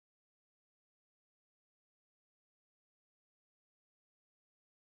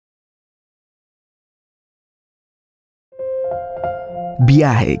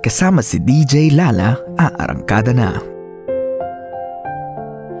Biyahe kasama si DJ Lala, aarangkada na.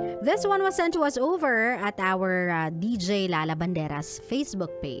 This one was sent to us over at our DJ Lala Banderas Facebook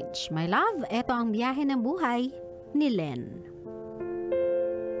page. My love, eto ang biyahe ng buhay ni Len.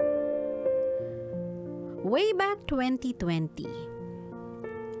 Way back 2020,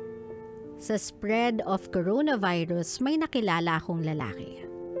 sa spread of coronavirus, may nakilala akong lalaki.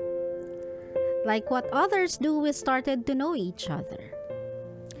 Like what others do, we started to know each other.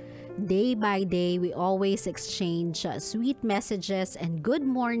 Day by day, we always exchange sweet messages and good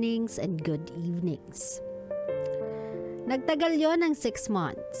mornings and good evenings. Nagtagal yon ng 6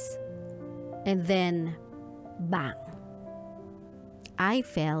 months. And then, bang! I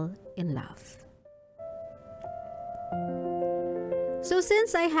fell in love. So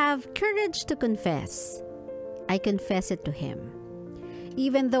since I have courage to confess, I confess it to him.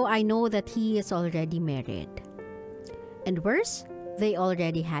 Even though I know that he is already married. And worse, they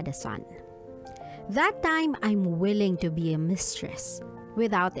already had a son. That time, I'm willing to be a mistress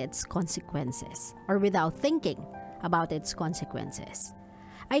without its consequences or without thinking about its consequences.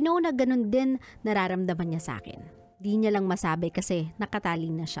 I know na ganun din nararamdaman niya sa akin. Di niya lang masabi kasi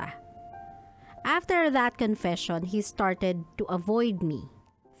nakatali na siya. After that confession, he started to avoid me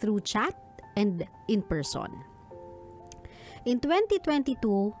through chat and in person. In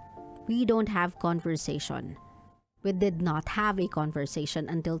 2022, we don't have conversation. We did not have a conversation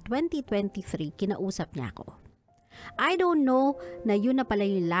until 2023, kinausap niya ako. I don't know na yun na pala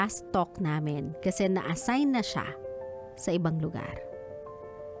yung last talk namin kasi na-assign na siya sa ibang lugar.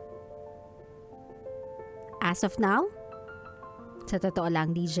 As of now, sa totoo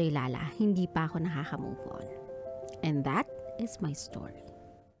lang DJ Lala, hindi pa ako nakaka-move on. And that is my story.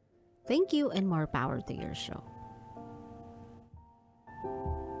 Thank you and more power to your show.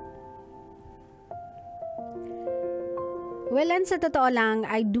 Well, and sa totoo lang,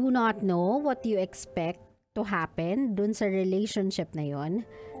 I do not know what you expect to happen dun sa relationship na yon.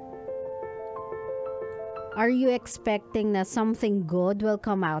 Are you expecting na something good will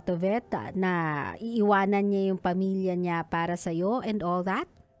come out of it? Na iiwanan niya yung pamilya niya para sa'yo and all that?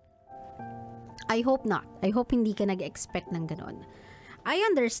 I hope not. I hope hindi ka nag-expect ng ganon. I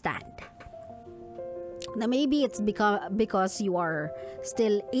understand na maybe it's because you are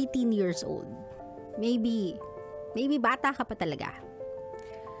still 18 years old. Maybe bata ka pa talaga.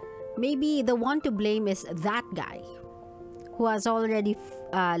 Maybe the one to blame is that guy who has already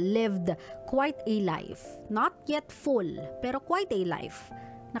lived quite a life. Not yet full, pero quite a life.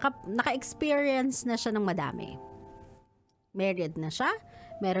 Naka-experience na siya ng madami. Married na siya,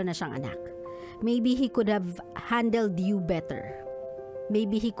 meron na siyang anak. Maybe he could have handled you better.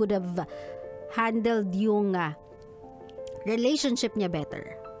 Maybe he could have handled yung relationship niya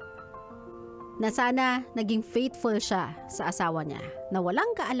better. Na sana naging faithful siya sa asawa niya na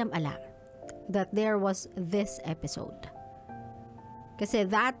walang kaalam-alam that there was this episode. Kasi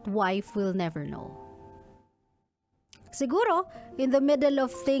that wife will never know. Siguro, in the middle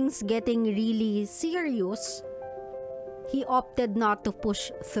of things getting really serious, he opted not to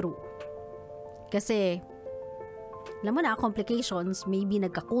push through. Kasi, alam mo na, complications, maybe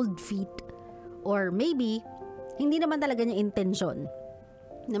nagka-cold feet, or maybe, hindi naman talaga niya intention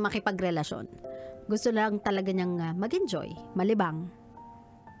na makipagrelasyon. Gusto lang talaga niyang mag-enjoy, malibang.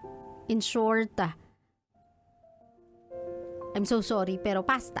 In short, I'm so sorry pero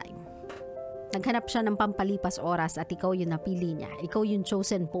pastime. Naghanap siya ng pampalipas oras at ikaw yung napili niya. Ikaw yung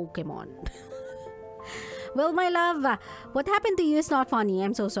chosen Pokemon. Well, my love, what happened to you is not funny.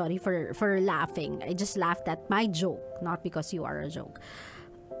 I'm so sorry for laughing. I just laughed at my joke, not because you are a joke.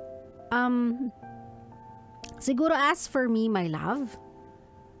 Siguro as for me, my love,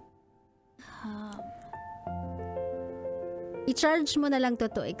 i-charge mo na lang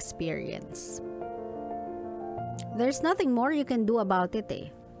to experience. There's nothing more you can do about it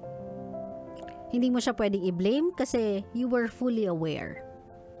eh. Hindi mo siya pwedeng i-blame kasi you were fully aware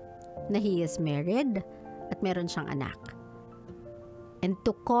na he is married at meron siyang anak. And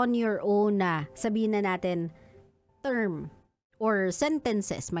to con your own sabihin na natin term or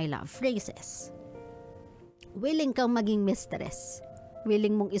sentences, my love, phrases. Willing kang maging mistress.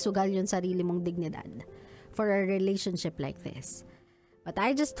 Willing mong isugal yung sarili mong dignidad for a relationship like this. But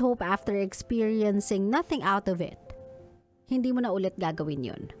I just hope after experiencing nothing out of it, hindi mo na ulit gagawin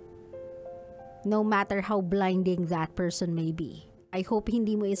yun. No matter how blinding that person may be, I hope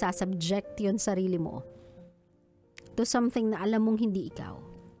hindi mo isasubject yun sarili mo to something na alam mong hindi ikaw.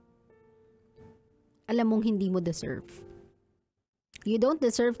 Alam mong hindi mo deserve. You don't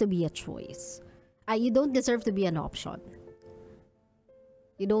deserve to be a choice. You don't deserve to be an option.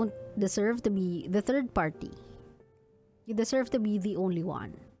 You don't deserve to be the third party. You deserve to be the only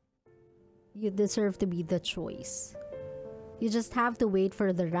one. You deserve to be the choice. You just have to wait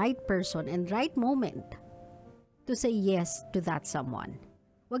for the right person and right moment to say yes to that someone.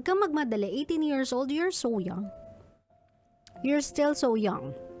 Huwag kang magmadali. 18 years old, you're so young. You're still so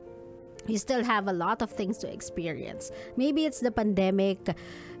young. You still have a lot of things to experience. Maybe it's the pandemic.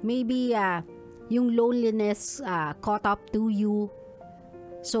 Maybe yung loneliness caught up to you.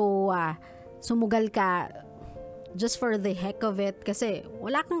 So, sumugal ka just for the heck of it. Kasi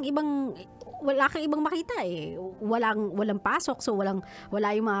wala kang ibang makita eh. Walang pasok. So, wala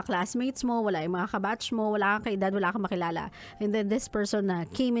yung mga classmates mo, wala yung mga kabatch mo, wala kang kaedad, wala kang makilala. And then this person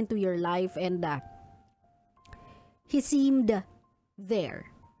came into your life and he seemed there.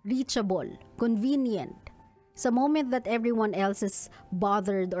 Reachable, convenient. Sa moment that everyone else is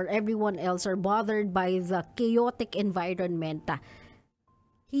bothered or everyone else are bothered by the chaotic environment,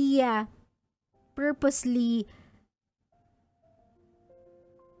 he purposely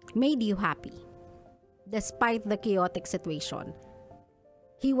made you happy despite the chaotic situation.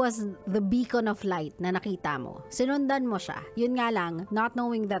 He was the beacon of light na nakita mo. Sinundan mo siya. Yun nga lang, not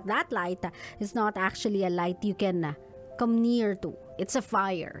knowing that that light is not actually a light you can come near to. It's a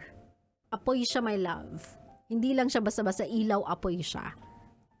fire. Apoy siya, my love. Hindi lang siya basta-basta ilaw, apoy siya.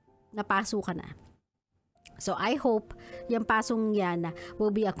 Napaso ka na. So I hope yung pasong yan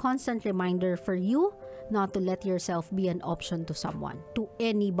will be a constant reminder for you not to let yourself be an option to someone, to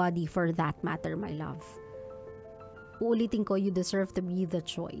anybody for that matter, my love. Uulitin ko, you deserve to be the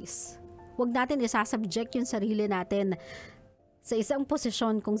choice. Huwag natin isasubject yung sarili natin sa isang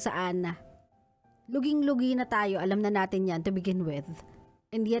posisyon kung saan luging-lugi na tayo, alam na natin yan to begin with.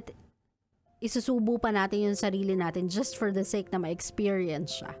 And yet, isusubo pa natin yung sarili natin just for the sake na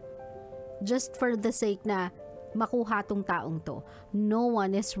ma-experience siya. Just for the sake na makuha tong taong to. No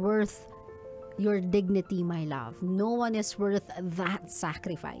one is worth your dignity, my love. No one is worth that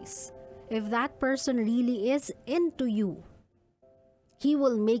sacrifice. If that person really is into you, he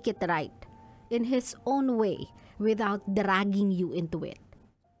will make it right in his own way without dragging you into it.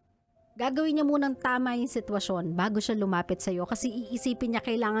 Gagawin niya munang tama yung sitwasyon bago siya lumapit sa'yo kasi iisipin niya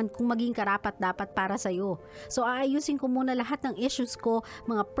kailangan kong maging karapat-dapat para sa'yo. So aayusin ko muna lahat ng issues ko,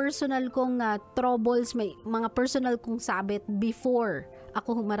 mga personal kong troubles, may mga personal kong sabit before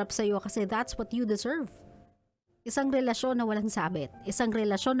ako humarap sa'yo kasi that's what you deserve. Isang relasyon na walang sabit, isang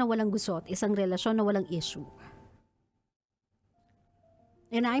relasyon na walang gusot, isang relasyon na walang issue.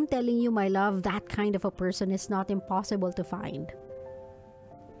 And I'm telling you, my love, that kind of a person is not impossible to find.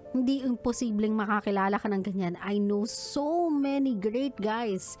 Hindi imposibleng makakilala ka ng ganyan. I know so many great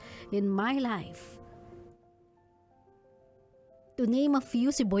guys in my life. To name a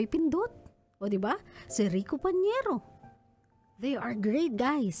few, si Boy Pindot. O diba? Si Rico Paniero. They are great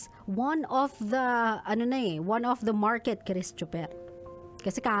guys. One of the market, Chris Chuper.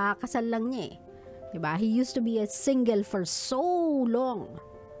 Kasi kakasal lang niya eh. Diba? He used to be a single for so long.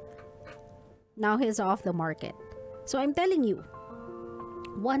 Now he's off the market. So I'm telling you,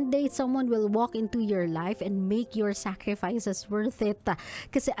 one day someone will walk into your life and make your sacrifices worth it.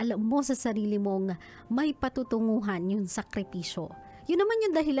 Kasi alam mo sa sarili mong may patutunguhan yung sakripisyo. Yun naman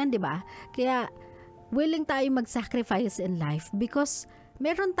yung dahilan, di ba? Kaya willing tayo mag-sacrifice in life because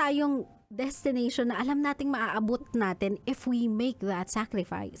meron tayong destination na alam nating maaabot natin if we make that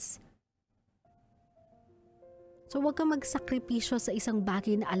sacrifice. So wag kang magsakripisyo sa isang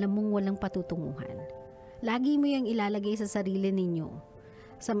bagay na alam mong walang patutunguhan. Lagi mo yung ilalagay sa sarili ninyo.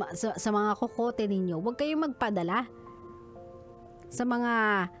 Sa mga kokote ninyo, huwag kayong magpadala sa mga,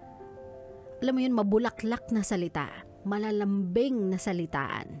 alam mo yun, mabulaklak na salita, malalambing na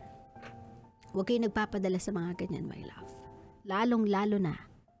salitaan. Huwag kayong nagpapadala sa mga ganyan, my love. Lalong-lalo na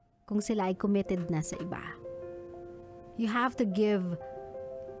kung sila ay committed na sa iba. You have to give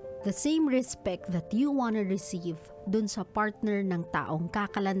the same respect that you wanna receive dun sa partner ng taong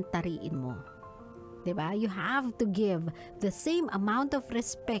kakalantariin mo. Diba? You have to give the same amount of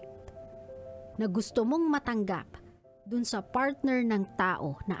respect na gusto mong matanggap dun sa partner ng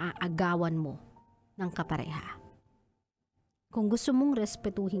tao na aagawan mo ng kapareha. Kung gusto mong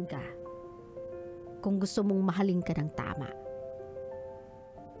respetuhin ka, kung gusto mong mahalin ka ng tama,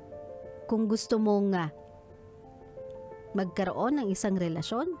 kung gusto mong magkaroon ng isang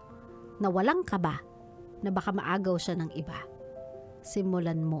relasyon na walang kaba na baka maagaw siya ng iba,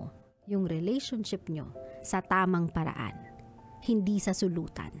 simulan mo yung relationship nyo sa tamang paraan, hindi sa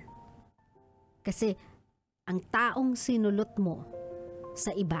sulutan. Kasi ang taong sinulot mo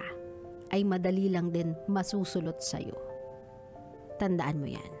sa iba ay madali lang din masusulot sa'yo. Tandaan mo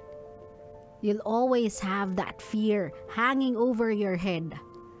yan. You'll always have that fear hanging over your head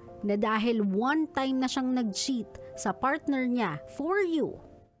na dahil one time na siyang nag-cheat sa partner niya for you,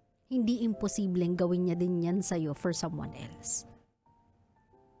 hindi imposibleng gawin niya din yan sa'yo for someone else.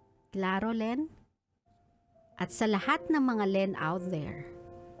 Klaro, Len? At sa lahat ng mga Len out there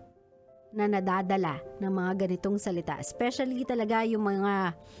na nadadala ng mga ganitong salita, especially talaga yung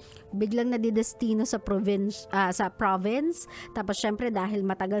mga biglang nadidestino sa province, tapos syempre dahil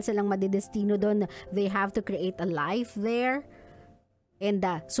matagal silang madidestino doon, they have to create a life there, and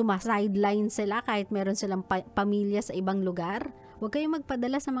sumasideline sila kahit meron silang pamilya sa ibang lugar. Huwag kayong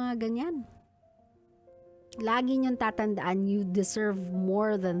magpadala sa mga ganyan. Lagi niyong tatandaan, you deserve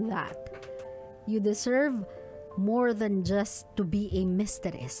more than that. You deserve more than just to be a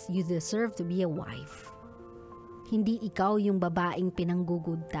mistress. You deserve to be a wife. Hindi ikaw yung babaeng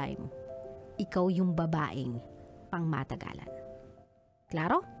pinanggo-good time. Ikaw yung babaeng pangmatagalan.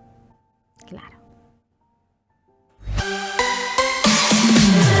 Klaro? Klaro.